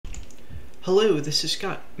Hello, this is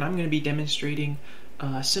Scott, and I'm going to be demonstrating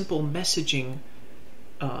a simple messaging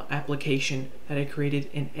application that I created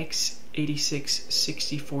in x86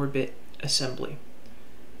 64-bit assembly.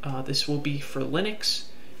 This will be for Linux.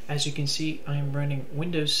 As you can see, I am running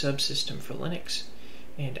Windows Subsystem for Linux,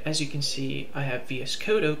 and as you can see, I have VS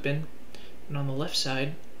Code open, and on the left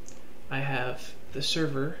side, I have the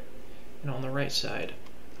server, and on the right side,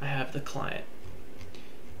 I have the client.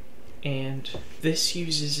 And this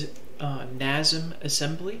uses NASM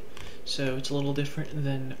assembly, so it's a little different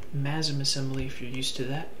than MASM assembly if you're used to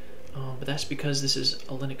that, but that's because this is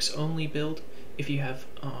a Linux only build. If you have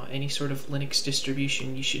any sort of Linux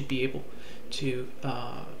distribution, you should be able to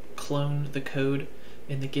clone the code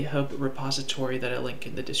in the GitHub repository that I link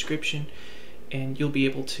in the description, and you'll be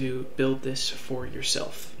able to build this for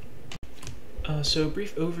yourself. So a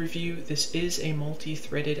brief overview, this is a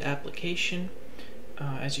multi-threaded application.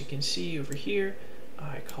 As you can see over here,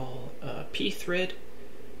 I call pthread,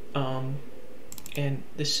 and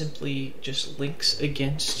this simply just links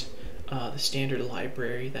against the standard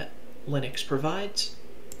library that Linux provides,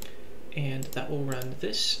 and that will run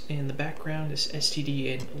this in the background, this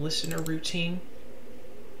std and listener routine,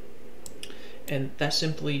 and that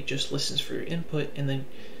simply just listens for your input and then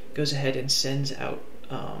goes ahead and sends out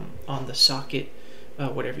on the socket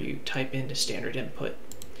whatever you type into standard input.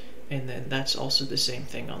 And then that's also the same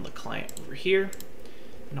thing on the client over here.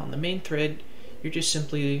 And on the main thread, you're just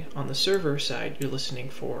simply, on the server side, you're listening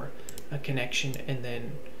for a connection and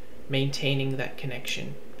then maintaining that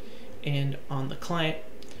connection. And on the client,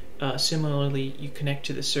 similarly, you connect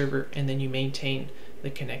to the server and then you maintain the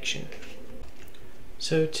connection.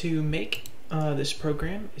 So to make this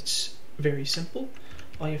program, it's very simple.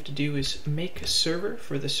 All you have to do is make a server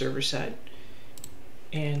for the server side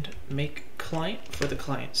and make client for the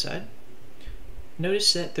client side.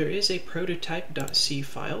 Notice that there is a prototype.c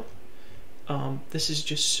file. This is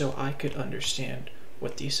just so I could understand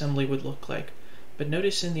what the assembly would look like. But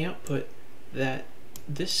notice in the output that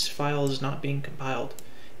this file is not being compiled.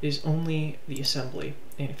 It is only the assembly.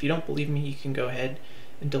 And if you don't believe me, you can go ahead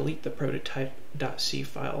and delete the prototype.c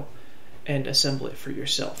file and assemble it for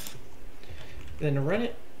yourself. Then to run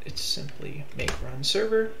it, it's simply make run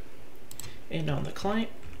server, and on the client,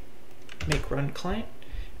 make run client.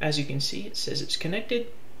 As you can see, it says it's connected,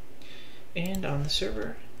 and on the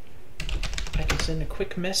server, I can send a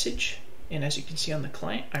quick message, and as you can see on the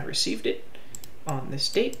client, I received it on this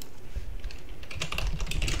date,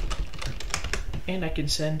 and I can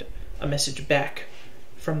send a message back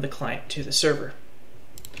from the client to the server,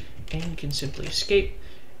 and you can simply escape,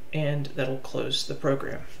 and that'll close the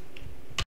program.